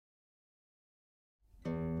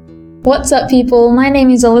What's up, people? My name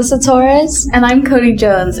is Alyssa Torres. And I'm Cody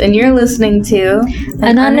Jones, and you're listening to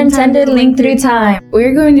An Unintended Link Through Time.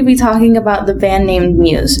 We're going to be talking about the band named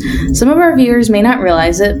Muse. Some of our viewers may not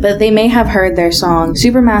realize it, but they may have heard their song,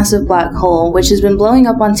 Supermassive Black Hole, which has been blowing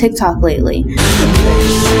up on TikTok lately.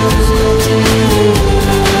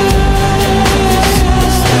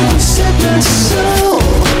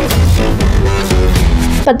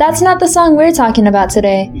 But that's not the song we're talking about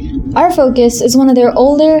today. Our focus is one of their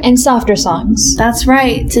older and softer songs. That's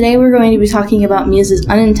right. Today we're going to be talking about Muse's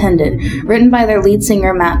Unintended, written by their lead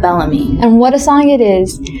singer Matt Bellamy. And what a song it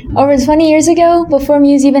is. Over 20 years ago, before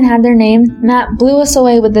Muse even had their name, Matt blew us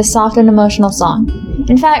away with this soft and emotional song.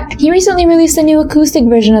 In fact, he recently released a new acoustic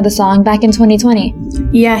version of the song back in 2020.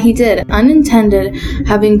 Yeah, he did. Unintended,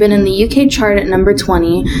 having been in the UK chart at number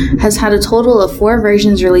 20, has had a total of 4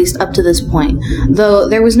 versions released up to this point, though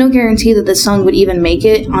there was no guarantee that this song would even make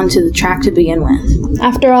it onto the track to begin with.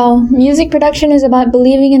 After all, music production is about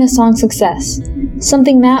believing in a song's success,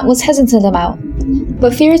 something Matt was hesitant about.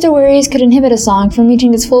 But fears or worries could inhibit a song from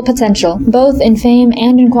reaching its full potential, both in fame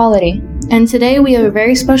and in quality. And today we have a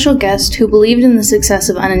very special guest who believed in the success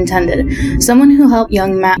of Unintended, someone who helped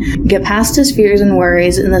young Matt get past his fears and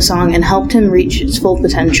worries in the song and helped him reach its full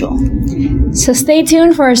potential. So stay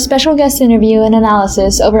tuned for our special guest interview and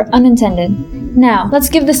analysis over Unintended. Now, let's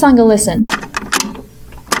give the song a listen.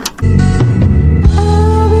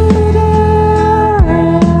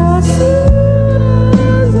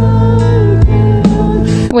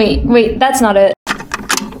 Wait, that's not it.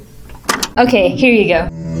 Okay, here you go.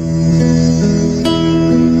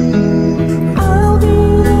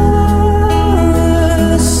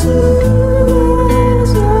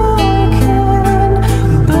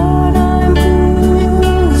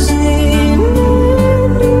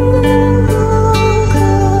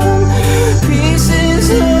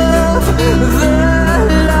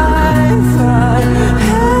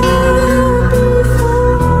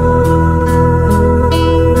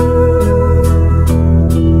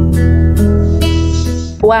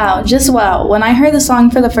 Wow, just wow. When I heard the song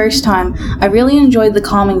for the first time, I really enjoyed the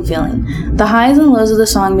calming feeling. The highs and lows of the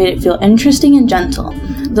song made it feel interesting and gentle,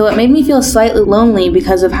 though it made me feel slightly lonely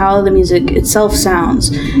because of how the music itself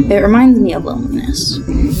sounds. It reminds me of loneliness.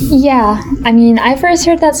 Yeah, I first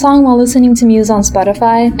heard that song while listening to Muse on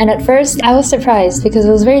Spotify, and at first I was surprised because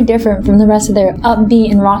it was very different from the rest of their upbeat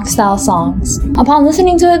and rock-style songs. Upon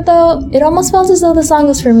listening to it though, it almost felt as though the song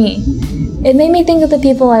was for me. It made me think of the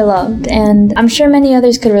people I loved, and I'm sure many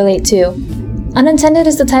others could relate too. Unintended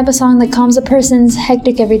is the type of song that calms a person's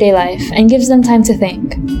hectic everyday life and gives them time to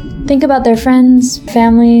think. Think about their friends,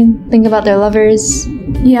 family, think about their lovers.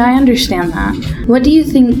 Yeah, I understand that. What do you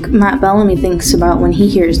think Matt Bellamy thinks about when he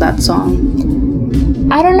hears that song?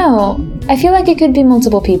 I don't know. I feel like it could be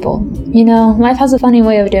multiple people. You know, life has a funny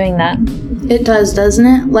way of doing that. It does, doesn't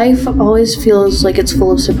it? Life always feels like it's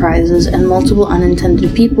full of surprises, and multiple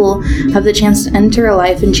unintended people have the chance to enter a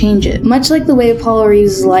life and change it. Much like the way Paul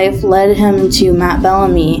Reeves' life led him to Matt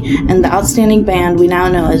Bellamy and the outstanding band we now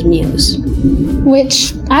know as Muse.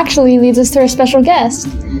 Which actually leads us to our special guest,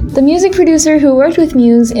 the music producer who worked with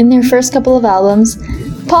Muse in their first couple of albums,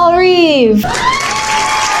 Paul Reeves!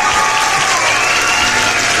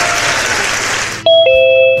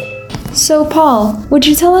 So, Paul, would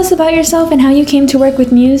you tell us about yourself and how you came to work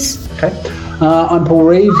with Muse? Okay. I'm Paul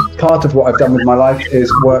Reeves. Part of what I've done with my life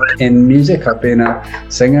is work in music. I've been a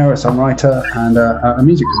singer, a songwriter, and a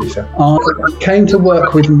music producer. I came to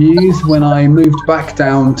work with Muse when I moved back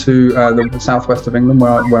down to the southwest of England,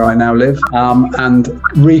 where I now live, and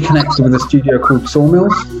reconnected with a studio called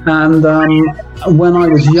Sawmills. And when I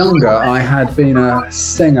was younger, I had been a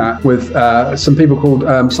singer with some people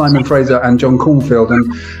called Simon Fraser and John Cornfield,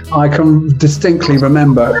 and I can distinctly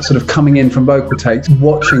remember sort of coming in from vocal takes,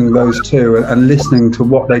 watching those two and listening to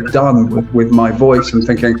what they'd done with my voice and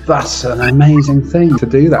thinking, that's an amazing thing to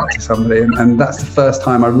do that to somebody. And that's the first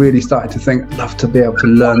time I really started to think, I'd love to be able to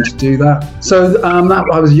learn to do that. So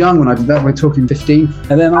I was young when I did that. We're talking 15.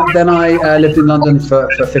 And then I lived in London for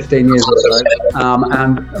 15 years or so,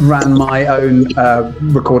 and ran my own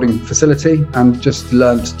recording facility and just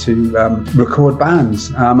learned to record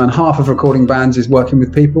bands. And half of recording bands is working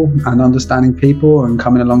with people and understanding people and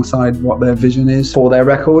coming alongside what their vision is for their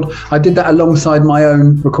record. I did that a alongside my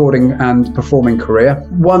own recording and performing career.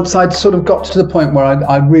 Once I'd sort of got to the point where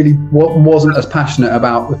I really wasn't as passionate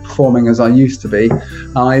about performing as I used to be,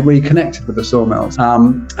 I reconnected with the Sawmills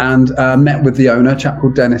and met with the owner, a chap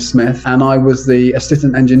called Dennis Smith, and I was the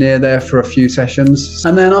assistant engineer there for a few sessions.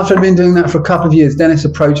 And then after I'd been doing that for a couple of years, Dennis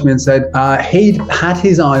approached me and said he'd had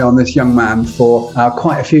his eye on this young man for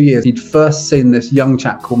quite a few years. He'd first seen this young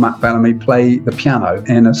chap called Matt Bellamy play the piano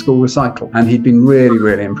in a school recital, and he'd been really,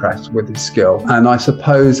 really impressed with his skill. And I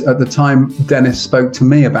suppose at the time Dennis spoke to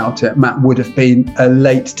me about it, Matt would have been a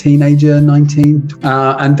late teenager, 19.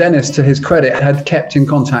 And Dennis, to his credit, had kept in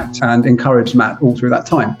contact and encouraged Matt all through that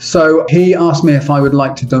time. So he asked me if I would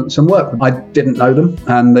like to do some work. I didn't know them,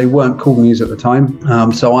 and they weren't called Muse at the time.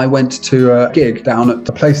 So I went to a gig down at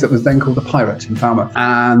a place that was then called the Pirate in Falmouth,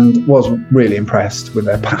 and was really impressed with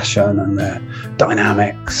their passion and their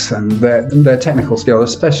dynamics and their technical skill.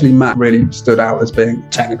 Especially Matt really stood out as being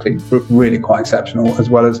technically really quite exceptional, as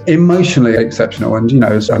well as emotionally exceptional. And, you know,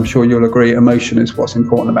 as I'm sure you'll agree, emotion is what's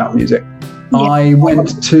important about music. Yeah. I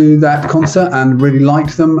went to that concert and really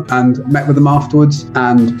liked them, and met with them afterwards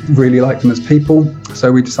and really liked them as people.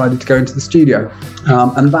 So we decided to go into the studio,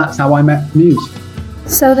 and that's how I met Muse.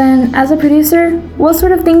 So then, as a producer, what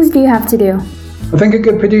sort of things do you have to do? I think a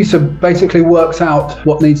good producer basically works out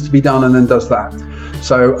what needs to be done and then does that.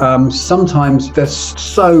 So sometimes there's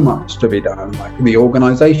so much to be done, like the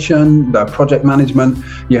organisation, the project management.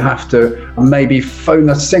 You have to maybe phone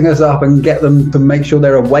the singers up and get them to make sure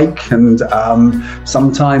they're awake. And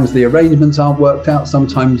sometimes the arrangements aren't worked out.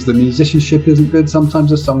 Sometimes the musicianship isn't good. Sometimes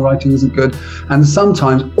the songwriting isn't good. And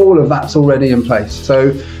sometimes all of that's already in place.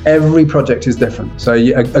 So every project is different. So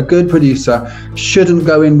a good producer shouldn't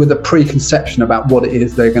go in with a preconception about what it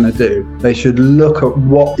is they're going to do. They should look at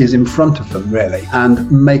what is in front of them, really, and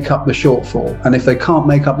make up the shortfall. And if they can't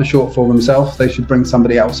make up the shortfall themselves, they should bring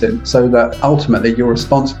somebody else in, so that ultimately you're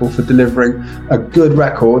responsible for delivering a good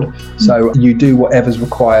record. So you do whatever's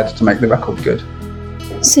required to make the record good.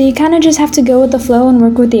 So you kind of just have to go with the flow and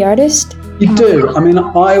work with the artist? You do. I mean,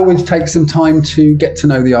 I always take some time to get to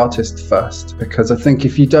know the artist first, because I think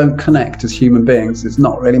if you don't connect as human beings, there's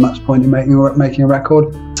not really much point in making a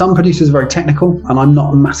record. Some producers are very technical, and I'm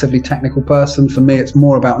not a massively technical person. For me, it's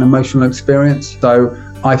more about an emotional experience. So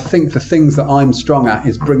I think the things that I'm strong at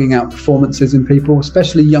is bringing out performances in people,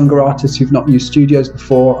 especially younger artists who've not used studios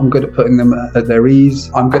before. I'm good at putting them at their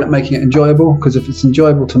ease. I'm good at making it enjoyable, because if it's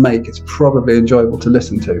enjoyable to make, it's probably enjoyable to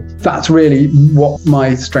listen to. That's really what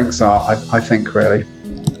my strengths are, I think, really.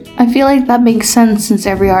 I feel like that makes sense, since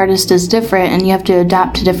every artist is different and you have to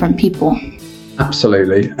adapt to different people.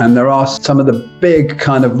 Absolutely. And there are some of the big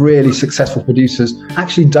kind of really successful producers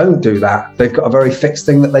actually don't do that. They've got a very fixed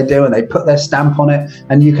thing that they do, and they put their stamp on it,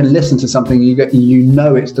 and you can listen to something, you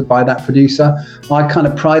know it's by that producer. I kind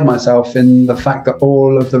of pride myself in the fact that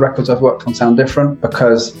all of the records I've worked on sound different,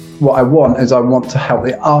 because what I want to help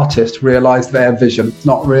the artist realize their vision. It's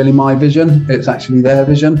not really my vision, it's actually their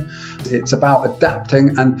vision. It's about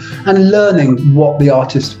adapting and learning what the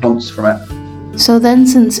artist wants from it. So then,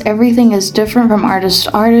 since everything is different from artist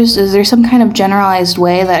to artist, is there some kind of generalized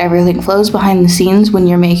way that everything flows behind the scenes when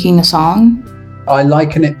you're making a song? I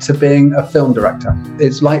liken it to being a film director.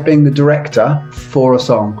 It's like being the director for a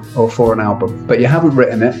song or for an album, but you haven't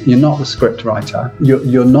written it. You're not the script writer.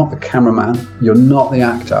 You're not the cameraman. You're not the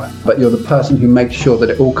actor, but you're the person who makes sure that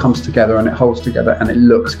it all comes together and it holds together and it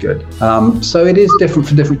looks good. So it is different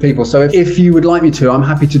for different people. So if you would like me to, I'm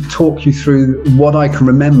happy to talk you through what I can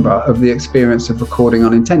remember of the experience of recording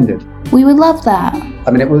Unintended. We would love that.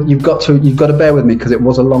 I mean, you've got to bear with me, because it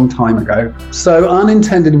was a long time ago. So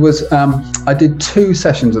Unintended was, I did 2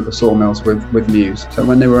 sessions at the Sawmills with Muse. So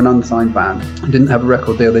when they were an unsigned band, they didn't have a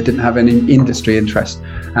record deal, they didn't have any industry interest.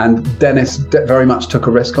 And Dennis very much took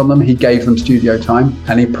a risk on them. He gave them studio time,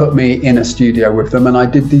 and he put me in a studio with them. And I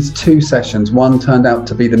did these 2 sessions. One turned out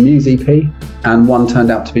to be the Muse EP, and one turned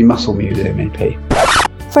out to be Muscle Museum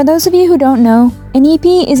EP. For those of you who don't know, an EP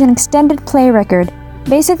is an extended play record.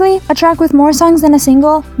 Basically, a track with more songs than a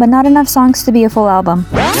single, but not enough songs to be a full album.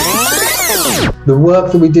 The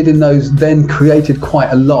work that we did in those then created quite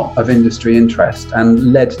a lot of industry interest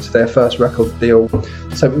and led to their first record deal.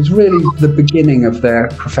 So it was really the beginning of their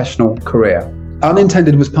professional career.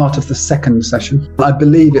 Unintended was part of the 2nd session. I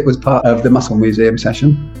believe it was part of the Muscle Museum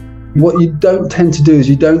session. What you don't tend to do is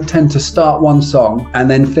you don't tend to start one song and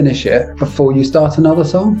then finish it before you start another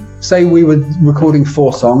song. Say we were recording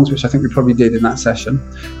 4 songs, which I think we probably did in that session.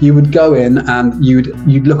 You would go in and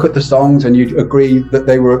you'd look at the songs and you'd agree that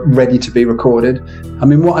they were ready to be recorded. I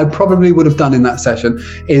mean, what I probably would have done in that session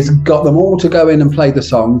is got them all to go in and play the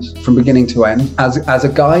songs from beginning to end as a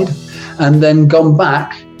guide, and then gone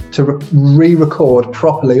back to re-record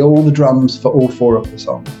properly all the drums for all 4 of the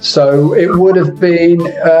songs. So it would have been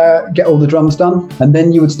get all the drums done, and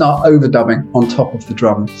then you would start overdubbing on top of the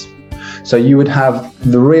drums. So you would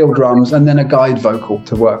have the real drums and then a guide vocal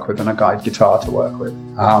to work with and a guide guitar to work with.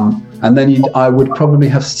 And then I would probably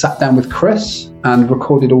have sat down with Chris and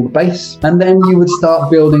recorded all the bass. And then you would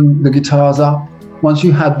start building the guitars up. Once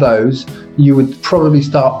you had those, you would probably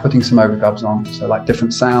start putting some overdubs on. So like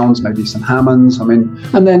different sounds, maybe some Hammonds,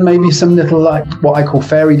 and then maybe some little like what I call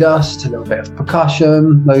fairy dust, a little bit of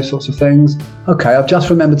percussion, those sorts of things. Okay, I've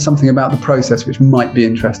just remembered something about the process which might be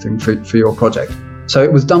interesting for your project. So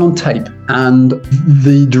it was done on tape, and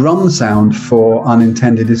the drum sound for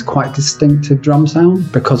Unintended is quite distinctive drum sound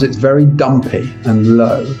because it's very dumpy and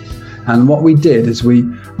low. And what we did is we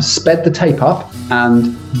sped the tape up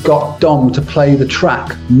and got Dom to play the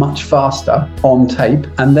track much faster on tape,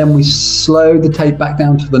 and then we slowed the tape back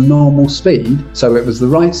down to the normal speed, so it was the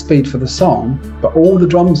right speed for the song, but all the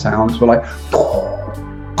drum sounds were like,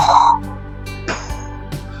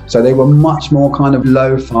 so they were much more kind of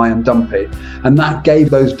lo-fi and dumpy, and that gave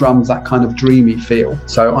those drums that kind of dreamy feel.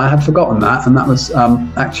 So I had forgotten that, and that was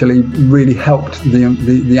actually really helped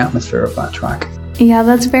the atmosphere of that track. Yeah,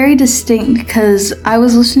 that's very distinct because I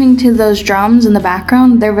was listening to those drums in the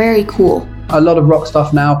background. They're very cool. A lot of rock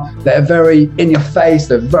stuff now, they're very in your face,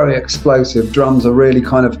 they're very explosive. Drums are really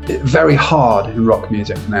kind of very hard in rock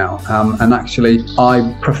music now. And actually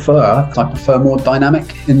I prefer more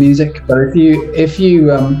dynamic in music. But if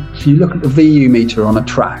you look at the VU meter on a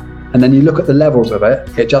track and then you look at the levels of it,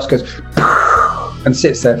 it just goes and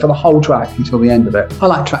sits there for the whole track until the end of it. I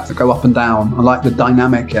like tracks that go up and down. I like the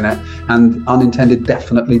dynamic in it, and Unintended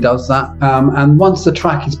definitely does that. And once the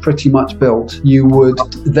track is pretty much built, you would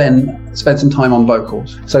then spend some time on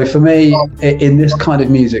vocals. So for me, in this kind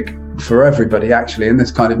of music, for everybody actually, in this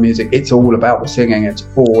kind of music, it's all about the singing, it's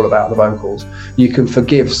all about the vocals. You can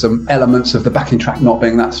forgive some elements of the backing track not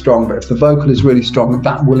being that strong, but if the vocal is really strong,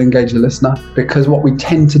 that will engage the listener, because what we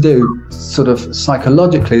tend to do sort of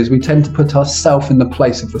psychologically is we tend to put ourselves in the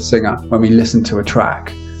place of the singer when we listen to a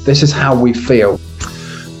track. This is how we feel.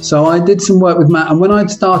 So I did some work with Matt, and when I'd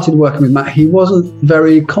started working with Matt, he wasn't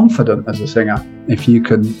very confident as a singer, if you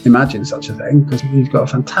can imagine such a thing, because he's got a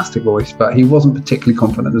fantastic voice, but he wasn't particularly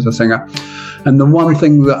confident as a singer. And the one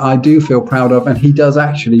thing that I do feel proud of, and he does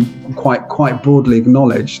actually quite broadly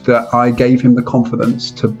acknowledge, that I gave him the confidence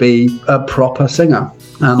to be a proper singer.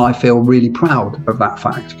 And I feel really proud of that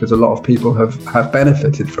fact, because a lot of people have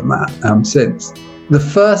benefited from that since. The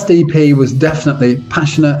first EP was definitely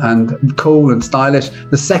passionate and cool and stylish.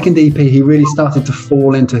 The second EP, he really started to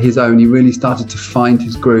fall into his own. He really started to find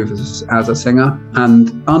his groove as a singer.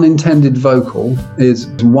 And Unintended vocal is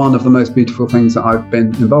one of the most beautiful things that I've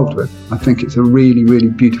been involved with. I think it's a really, really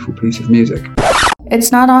beautiful piece of music.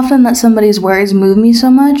 It's not often that somebody's words move me so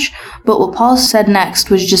much, but what Paul said next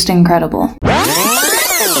was just incredible.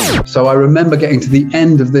 So I remember getting to the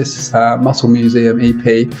end of this Muscle Museum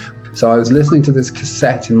EP. So I was listening to this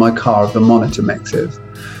cassette in my car of the Monitor mixes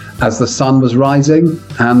as the sun was rising,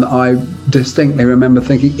 and I distinctly remember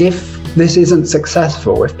thinking, if this isn't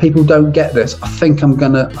successful, if people don't get this, I think I'm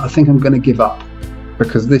gonna give up,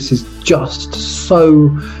 because this is just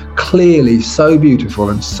so clearly so beautiful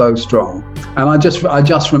and so strong. And I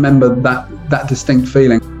just remember that distinct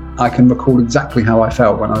feeling. I can recall exactly how I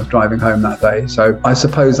felt when I was driving home that day. So I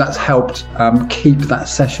suppose that's helped keep that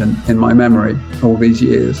session in my memory all these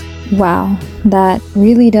years. Wow, that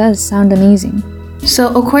really does sound amazing. So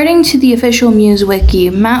according to the official Muse wiki,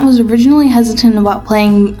 Matt was originally hesitant about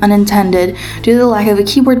playing Unintended due to the lack of a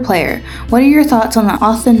keyboard player. What are your thoughts on the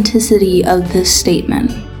authenticity of this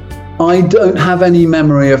statement? I don't have any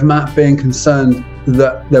memory of Matt being concerned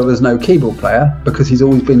that there was no keyboard player, because he's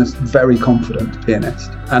always been a very confident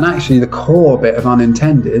pianist. And actually the core bit of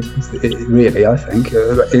Unintended, really, I think,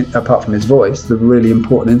 apart from his voice, the really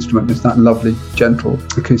important instrument is that lovely, gentle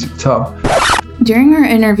acoustic guitar. During our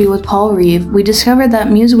interview with Paul Reeve, we discovered that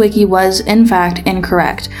MuseWiki was, in fact,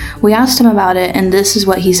 incorrect. We asked him about it, and this is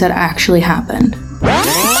what he said actually happened.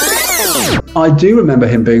 I do remember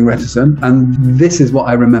him being reticent, and this is what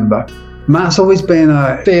I remember. Matt's always been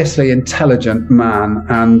a fiercely intelligent man,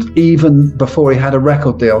 and even before he had a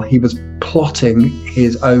record deal, he was plotting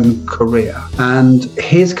his own career. And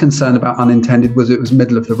his concern about Unintended was it was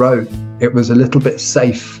middle of the road. It was a little bit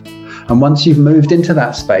safe. And once you've moved into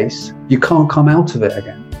that space, you can't come out of it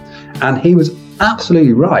again. And he was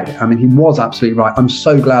absolutely right. I mean, he was absolutely right. I'm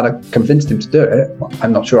so glad I convinced him to do it. Well,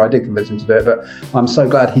 I'm not sure I did convince him to do it, but I'm so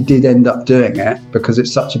glad he did end up doing it, because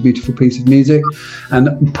it's such a beautiful piece of music.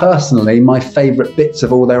 And personally, my favourite bits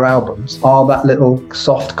of all their albums are that little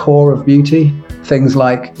soft core of beauty, things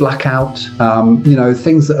like Blackout,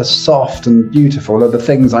 things that are soft and beautiful are the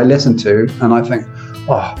things I listen to, and I think,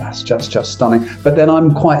 oh, that's just stunning. But then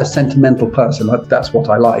I'm quite a sentimental person. That's what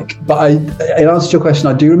I like. But in answer to your question,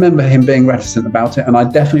 I do remember him being reticent about it, and I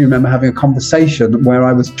definitely remember having a conversation where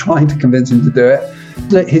I was trying to convince him to do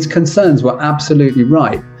it. His concerns were absolutely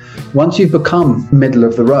right. Once you've become middle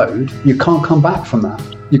of the road, you can't come back from that.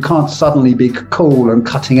 You can't suddenly be cool and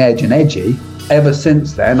cutting edge and edgy. Ever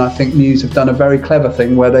since then, I think Muse have done a very clever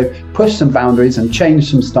thing where they've pushed some boundaries and changed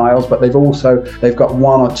some styles, but they've got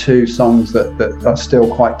one or two songs that are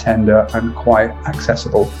still quite tender and quite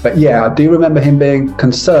accessible. But yeah, I do remember him being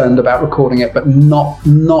concerned about recording it, but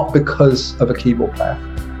not because of a keyboard player.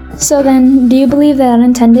 So then, do you believe that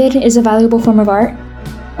Unintended is a valuable form of art?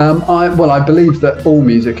 I believe that all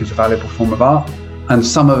music is a valuable form of art. And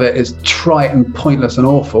some of it is trite and pointless and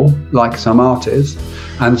awful, like some art is.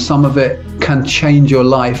 And some of it can change your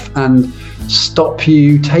life and stop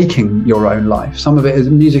you taking your own life. Some of it is,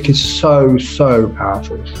 music is so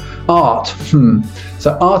powerful. Art,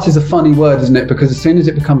 So art is a funny word, isn't it? Because as soon as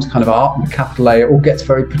it becomes kind of art with a capital A, it all gets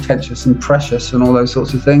very pretentious and precious and all those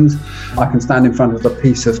sorts of things. I can stand in front of a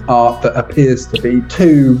piece of art that appears to be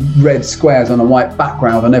two red squares on a white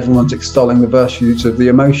background and everyone's extolling the virtues of the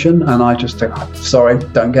emotion, and I just think, sorry,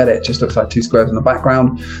 don't get it. It just looks like two squares on the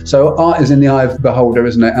background. So art is in the eye of the beholder,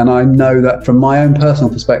 isn't it? And I know that from my own personal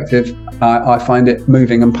perspective, I find it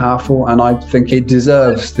moving and powerful, and I think it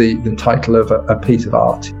deserves the title of a piece of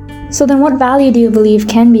art. So then what value do you believe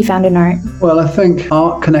can be found in art? Well, I think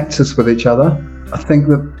art connects us with each other. I think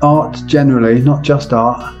that art generally, not just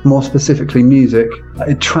art, more specifically music,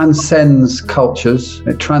 it transcends cultures,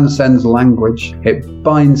 it transcends language, it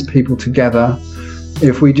binds people together.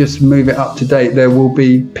 If we just move it up to date, there will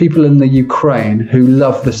be people in the Ukraine who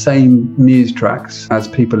love the same Muse tracks as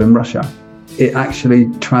people in Russia. It actually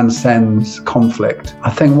transcends conflict.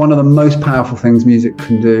 I think one of the most powerful things music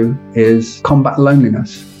can do is combat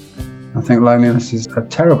loneliness. I think loneliness is a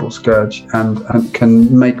terrible scourge and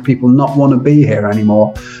can make people not want to be here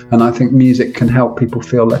anymore. And I think music can help people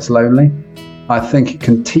feel less lonely. I think it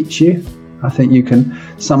can teach you. I think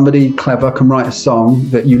somebody clever can write a song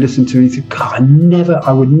that you listen to and you think, God,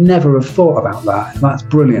 I would never have thought about that. That's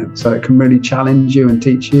brilliant. So it can really challenge you and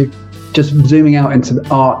teach you. Just zooming out into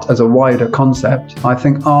art as a wider concept, I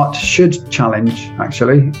think art should challenge,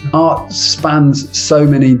 actually. Art spans so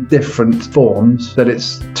many different forms that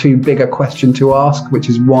it's too big a question to ask, which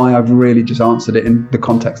is why I've really just answered it in the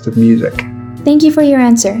context of music. Thank you for your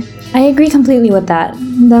answer. I agree completely with that.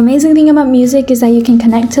 The amazing thing about music is that you can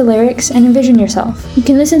connect to lyrics and envision yourself. You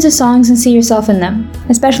can listen to songs and see yourself in them,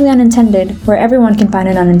 especially Unintended, where everyone can find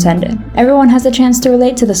an unintended. Everyone has the chance to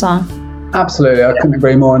relate to the song. Absolutely, I couldn't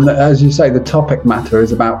agree more. And as you say, the topic matter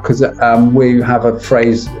is about, because we have a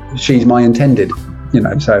phrase, she's my intended,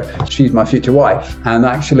 so she's my future wife. And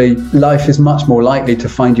actually, life is much more likely to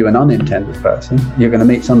find you an unintended person. You're going to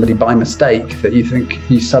meet somebody by mistake that you think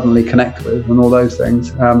you suddenly connect with and all those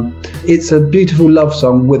things. It's a beautiful love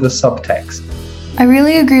song with a subtext. I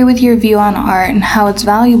really agree with your view on art and how it's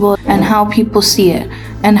valuable and how people see it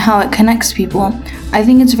and how it connects people. I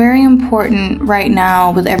think it's very important right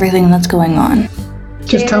now with everything that's going on.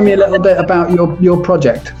 Just tell me a little bit about your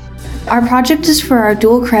project. Our project is for our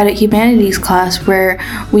dual credit humanities class, where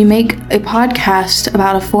we make a podcast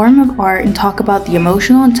about a form of art and talk about the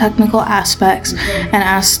emotional and technical aspects and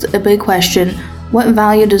ask the big question, what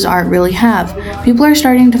value does art really have? People are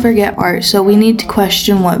starting to forget art, so we need to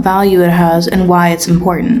question what value it has and why it's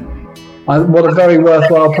important. What a very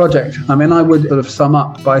worthwhile project. I mean, I would sort of sum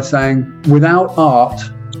up by saying, without art,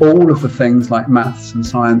 all of the things like maths and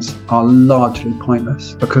science are largely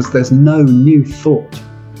pointless because there's no new thought.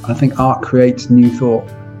 I think art creates new thought.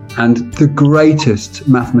 And the greatest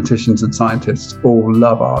mathematicians and scientists all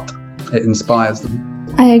love art. It inspires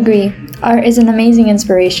them. I agree. Art is an amazing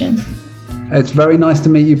inspiration. It's very nice to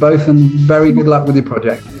meet you both, and very good luck with your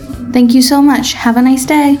project. Thank you so much. Have a nice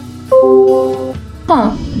day.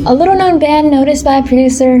 A little-known band noticed by a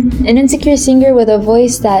producer, an insecure singer with a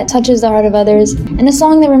voice that touches the heart of others, and a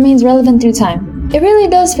song that remains relevant through time. It really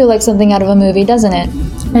does feel like something out of a movie, doesn't it?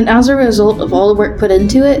 And as a result of all the work put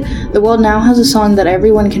into it, the world now has a song that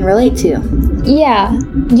everyone can relate to. Yeah,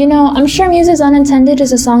 I'm sure Muse's Unintended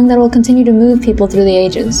is a song that will continue to move people through the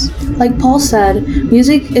ages. Like Paul said,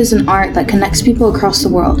 music is an art that connects people across the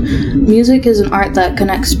world. Music is an art that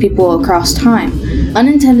connects people across time.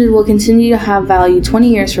 Unintended will continue to have value 20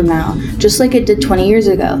 years from now, just like it did 20 years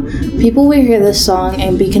ago. People will hear this song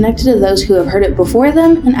and be connected to those who have heard it before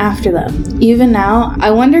them and after them. Even now,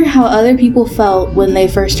 I wonder how other people felt when they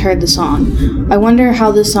first heard the song. I wonder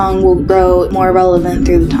how this song will grow more relevant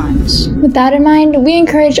through the times. With that in mind, we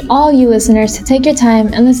encourage all you listeners to take your time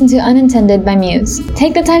and listen to Unintended by Muse.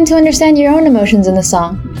 Take the time to understand your own emotions in the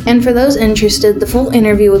song. And for those interested, the full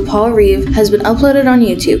interview with Paul Reeve has been uploaded on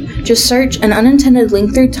YouTube. Just search an Unintended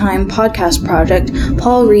Link Through Time podcast project,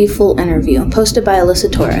 Paul Reeve Full Interview, posted by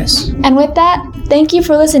Alyssa Torres. And with that, thank you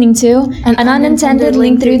for listening to An Unintended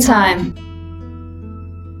Link Through Time.